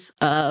kinds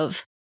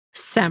of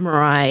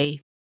samurai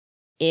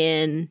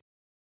in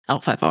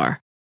L5R.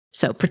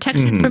 So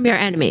protection from your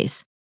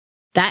enemies.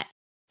 That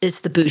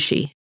is the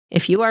Bushi.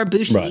 If you are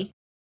Bushi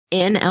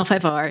in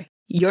L5R,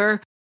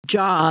 your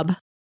job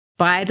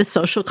by the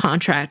social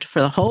contract for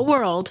the whole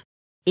world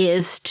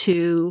is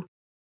to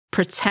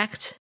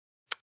protect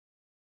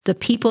the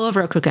people of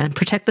Rokugan,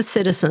 protect the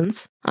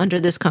citizens under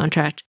this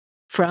contract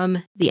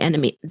from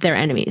their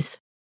enemies.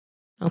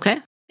 Okay?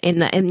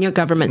 In your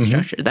government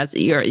structure, that's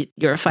you're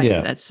a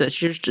fighter. That's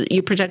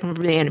you protect them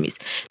from the enemies.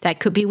 That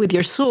could be with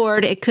your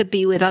sword. It could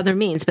be with other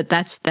means, but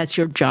that's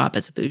your job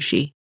as a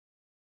Bushi.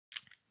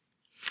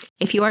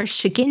 If you are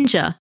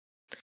Shiginja,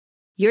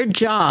 your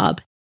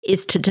job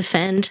is to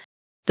defend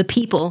the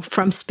people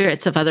from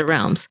spirits of other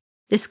realms.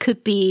 This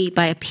could be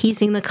by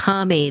appeasing the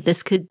kami.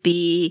 This could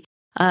be,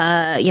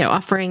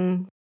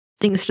 offering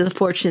things to the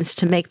fortunes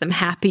to make them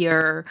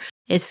happier.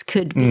 This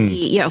could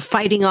be,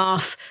 fighting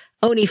off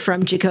Oni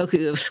from Jikoku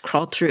who's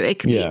crawled through. It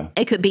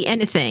could be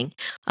anything.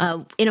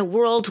 In a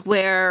world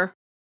where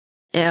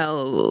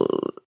mental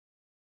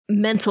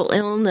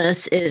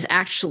illness is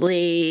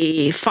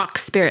actually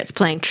fox spirits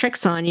playing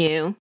tricks on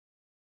you,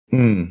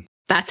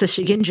 that's a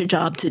Shiginja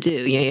job to do.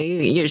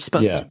 You're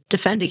supposed to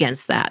defend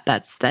against that.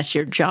 That's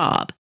your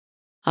job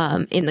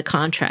in the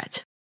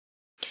contract.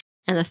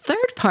 And the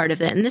third part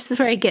of it, and this is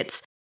where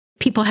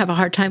people have a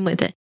hard time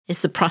with it,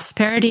 is the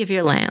prosperity of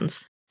your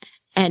lands.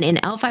 And in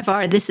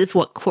L5R, this is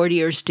what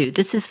courtiers do.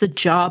 This is the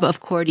job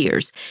of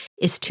courtiers,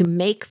 is to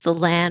make the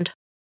land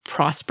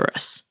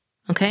prosperous.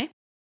 Okay?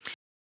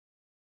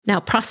 Now,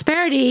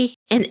 prosperity,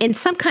 in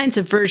some kinds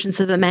of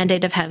versions of the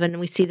mandate of heaven,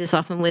 we see this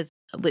often with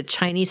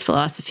Chinese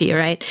philosophy,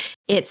 right?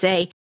 It's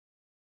the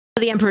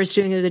emperor is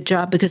doing a good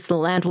job because the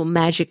land will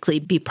magically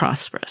be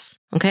prosperous.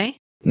 Okay?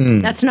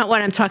 That's not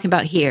what I'm talking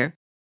about here.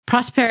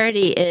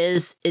 Prosperity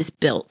is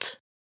built.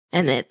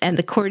 And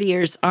the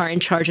courtiers are in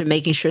charge of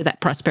making sure that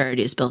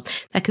prosperity is built.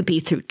 That could be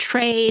through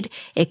trade.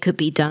 It could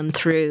be done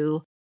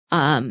through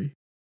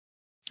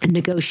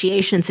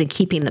negotiations and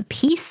keeping the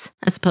peace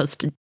as opposed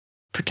to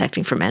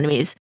protecting from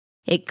enemies.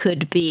 It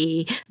could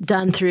be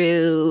done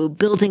through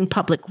building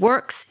public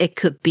works. It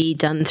could be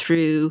done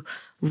through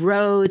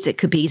roads. It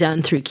could be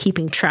done through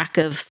keeping track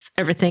of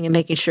everything and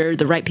making sure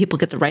the right people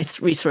get the right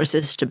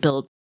resources to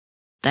build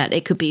that.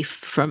 It could be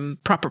from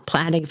proper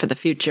planning for the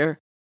future.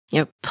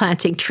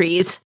 Planting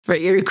trees for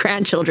your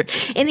grandchildren.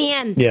 In the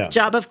end, the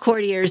job of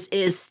courtiers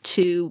is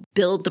to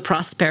build the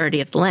prosperity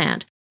of the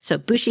land. So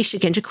Bushi,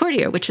 Shiginja,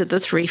 Courtier, which are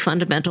the three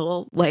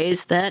fundamental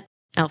ways that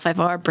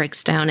L5R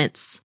breaks down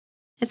its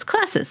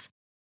classes.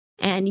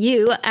 And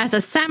you, as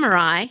a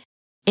samurai,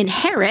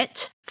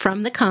 inherit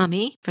from the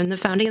kami, from the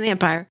founding of the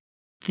empire,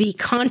 the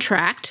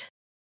contract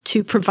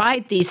to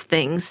provide these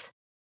things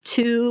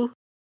to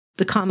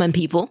the common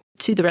people,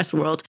 to the rest of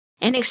the world,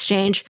 in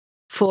exchange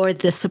for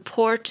the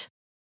support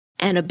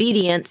and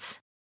obedience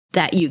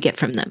that you get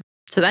from them.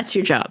 So that's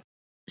your job.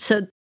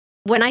 So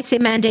when I say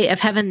mandate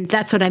of heaven,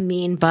 that's what I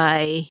mean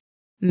by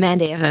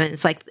mandate of heaven.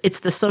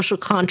 It's the social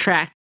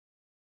contract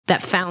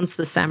that founds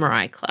the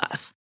samurai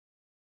class.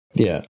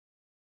 Yeah.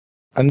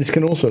 And this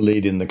can also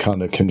lead in the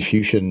kind of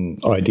Confucian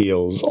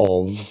ideals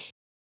of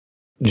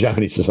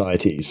Japanese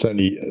society,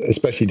 certainly,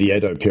 especially the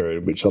Edo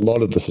period, which a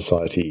lot of the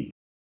society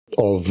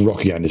of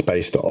Rokugan is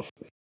based off,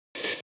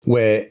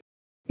 where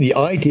the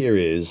idea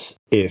is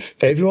if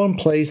everyone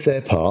plays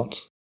their part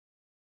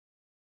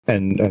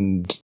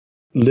and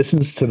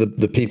listens to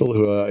the people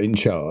who are in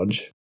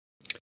charge,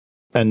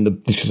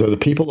 and so the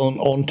people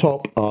on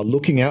top are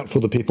looking out for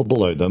the people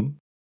below them,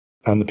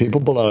 and the people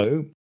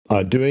below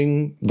are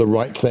doing the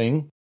right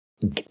thing,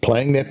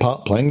 playing their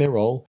part, playing their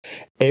role,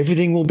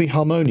 everything will be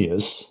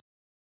harmonious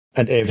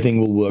and everything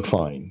will work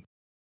fine.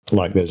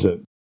 Like there's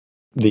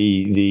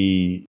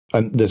there's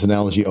an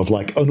analogy of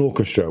like an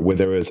orchestra where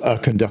there is a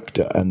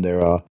conductor and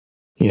there are,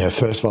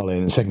 first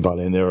violin and second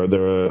violin.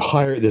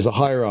 There's a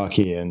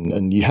hierarchy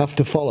and you have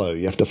to follow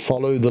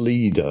the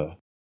leader.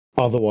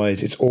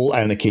 Otherwise it's all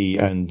anarchy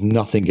and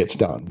nothing gets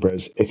done.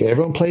 Whereas if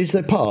everyone plays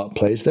their part,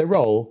 plays their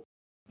role,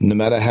 no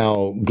matter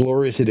how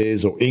glorious it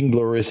is or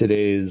inglorious it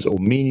is or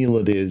menial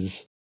it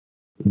is,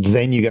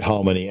 then you get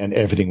harmony and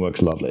everything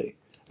works lovely.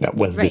 Now,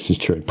 whether this is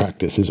true in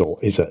practice is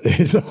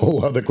a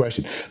whole other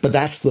question. But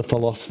that's the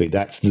philosophy.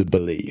 That's the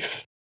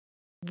belief.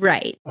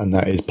 Right. And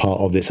that is part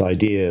of this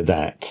idea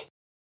that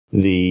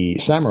the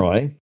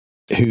samurai,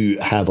 who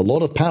have a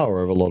lot of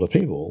power over a lot of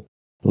people,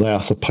 they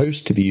are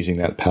supposed to be using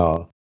that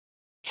power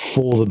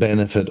for the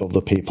benefit of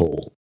the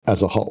people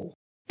as a whole.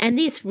 And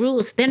these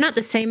rules, they're not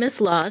the same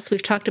as laws.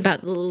 We've talked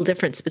about the little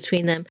difference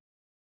between them.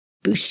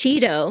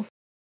 Bushido,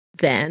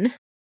 then,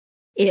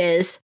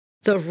 is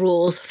the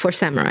rules for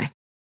samurai.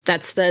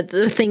 That's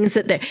the things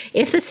that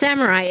if the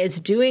samurai is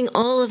doing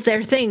all of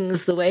their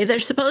things the way they're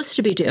supposed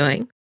to be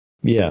doing,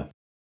 yeah,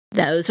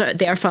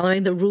 they are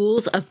following the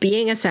rules of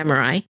being a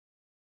samurai,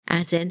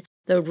 as in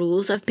the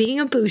rules of being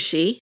a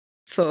bushi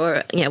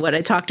for what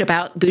I talked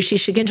about, bushi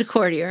shigenja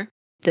courtier,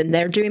 then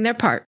they're doing their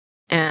part,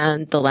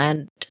 and the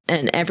land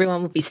and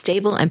everyone will be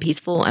stable and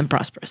peaceful and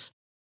prosperous.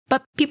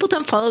 But people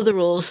don't follow the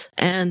rules,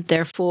 and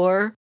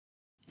therefore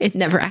it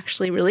never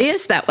actually really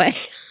is that way.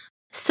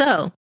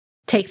 So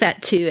take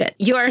that to it.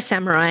 You are a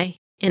samurai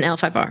in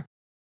L5R.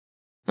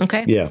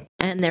 Okay? Yeah.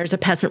 And there's a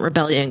peasant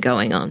rebellion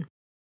going on.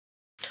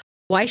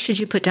 Why should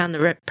you put down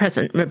the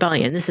peasant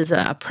rebellion? This is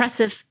an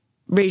oppressive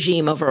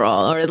regime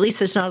overall, or at least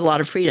there's not a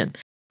lot of freedom.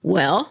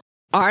 Well,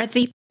 are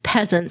the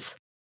peasants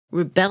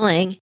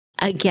rebelling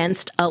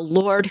against a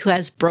lord who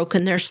has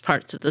broken their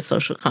parts of the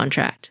social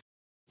contract?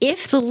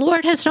 If the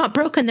lord has not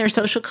broken their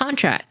social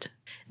contract,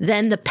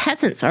 then the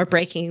peasants are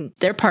breaking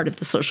their part of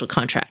the social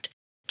contract.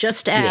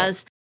 Just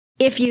as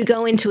if you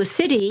go into a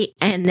city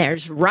and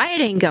there's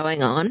rioting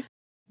going on,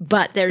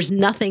 but there's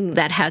nothing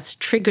that has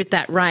triggered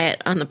that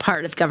riot on the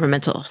part of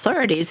governmental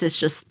authorities, it's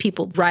just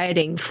people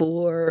rioting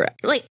for,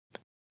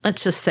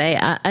 let's just say,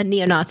 a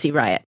neo-Nazi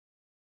riot,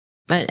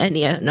 a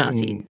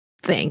neo-Nazi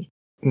thing.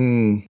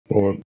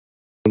 Or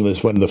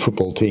when the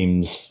football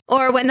teams...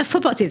 Or when the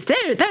football teams...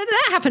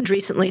 That happened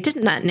recently,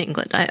 didn't that, in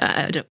England?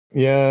 I don't...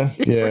 Yeah.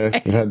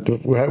 Right.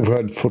 We've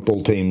had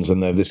football teams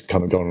and they've just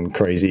kind of gone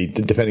crazy.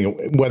 Depending on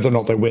whether or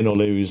not they win or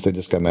lose, they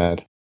just go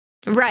mad.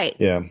 Right.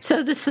 Yeah.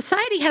 So the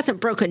society hasn't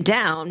broken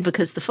down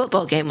because the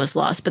football game was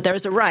lost, but there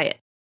was a riot.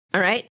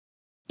 All right?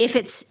 If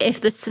the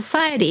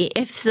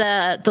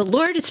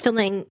lord is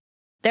filling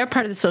their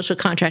part of the social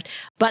contract,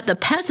 but the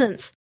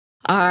peasants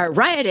are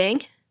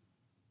rioting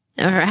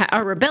or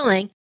are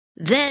rebelling,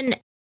 then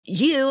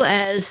you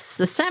as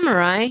the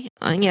samurai,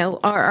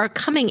 are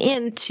coming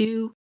in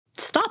to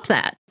stop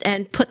that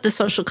and put the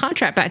social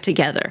contract back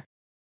together.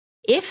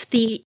 If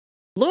the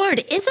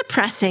lord is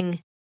oppressing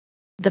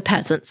the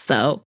peasants,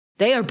 though,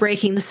 they are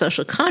breaking the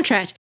social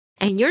contract,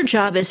 and your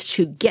job is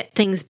to get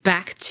things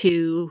back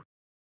to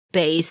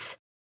base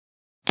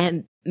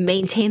and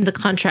maintain the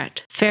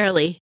contract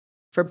fairly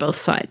for both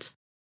sides,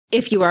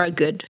 if you are a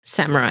good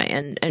samurai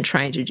and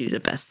trying to do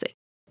the best thing.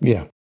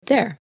 Yeah.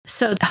 There.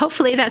 So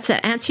hopefully that's an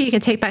answer you can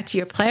take back to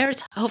your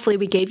players. Hopefully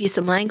we gave you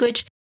some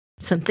language,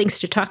 some things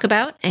to talk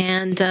about,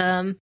 and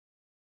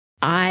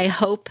I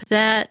hope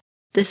that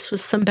this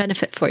was some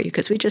benefit for you,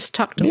 because we just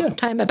talked a long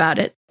time about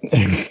it.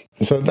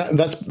 So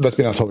that's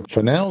been our topic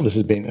for now. This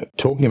has been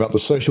talking about the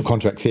social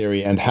contract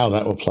theory and how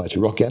that will apply to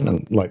ROCGAN.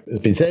 And like has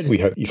been said, we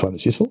hope you find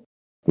this useful.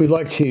 We'd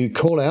like to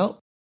call out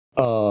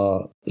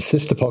our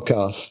sister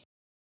podcast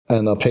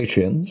and our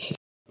Patreons.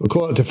 We'll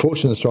call it To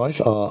Fortune and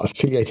Strife, our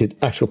affiliated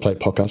actual play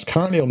podcast,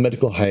 currently on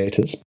medical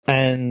hiatus.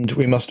 And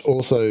we must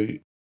also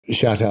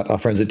shout out our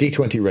friends at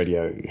D20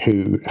 Radio,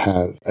 who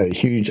have a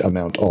huge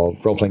amount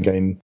of role-playing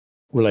game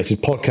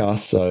related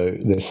podcasts. So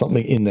there's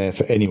something in there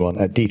for anyone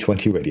at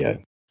D20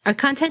 Radio. Our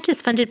content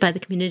is funded by the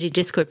Community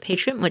Discord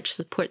Patreon, which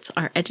supports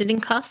our editing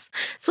costs,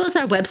 as well as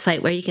our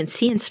website, where you can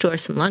see and store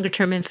some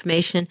longer-term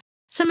information,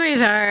 summary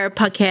of our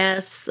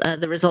podcasts,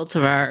 the results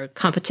of our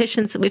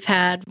competitions that we've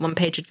had,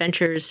 one-page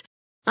adventures,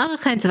 all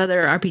kinds of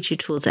other RPG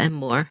tools, and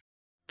more.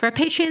 For our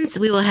patrons,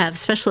 we will have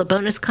special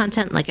bonus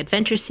content like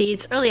Adventure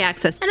Seeds, Early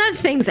Access, and other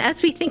things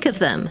as we think of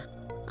them.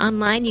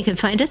 Online, you can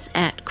find us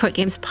at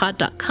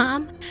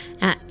courtgamespod.com,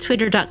 at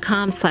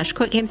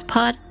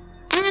twitter.com/courtgamespod,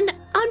 and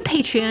on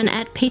Patreon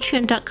at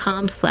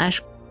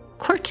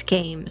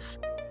patreon.com/courtgames.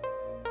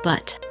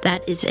 But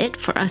that is it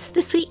for us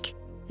this week.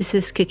 This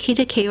is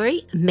Kakita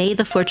Kaori. May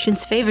the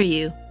fortunes favor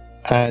you.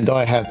 And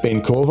I have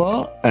been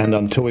Korvar, and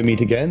until we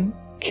meet again,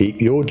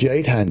 keep your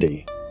jade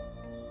handy.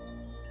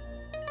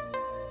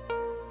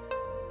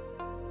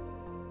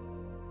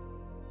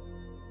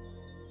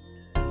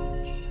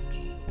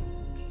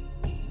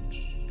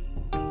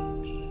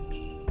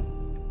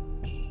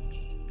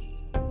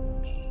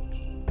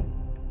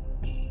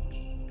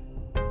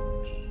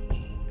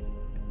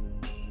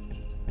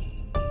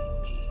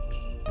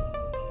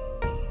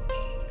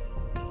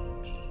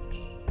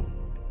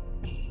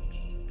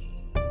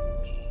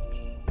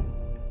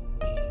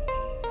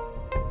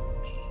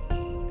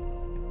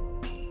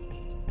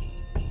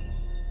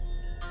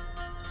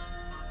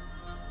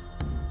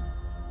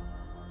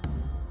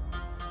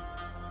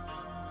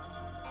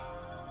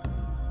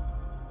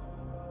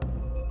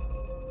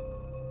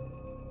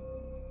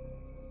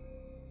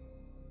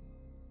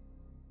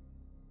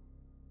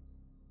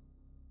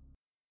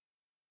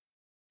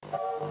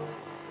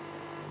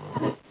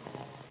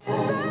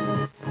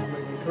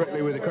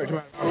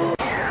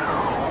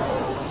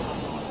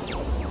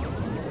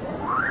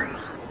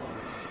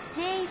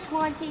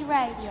 D20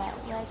 Radio,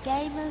 where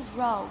gamers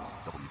roll.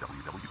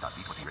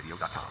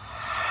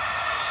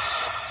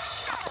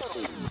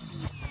 www.d20radio.com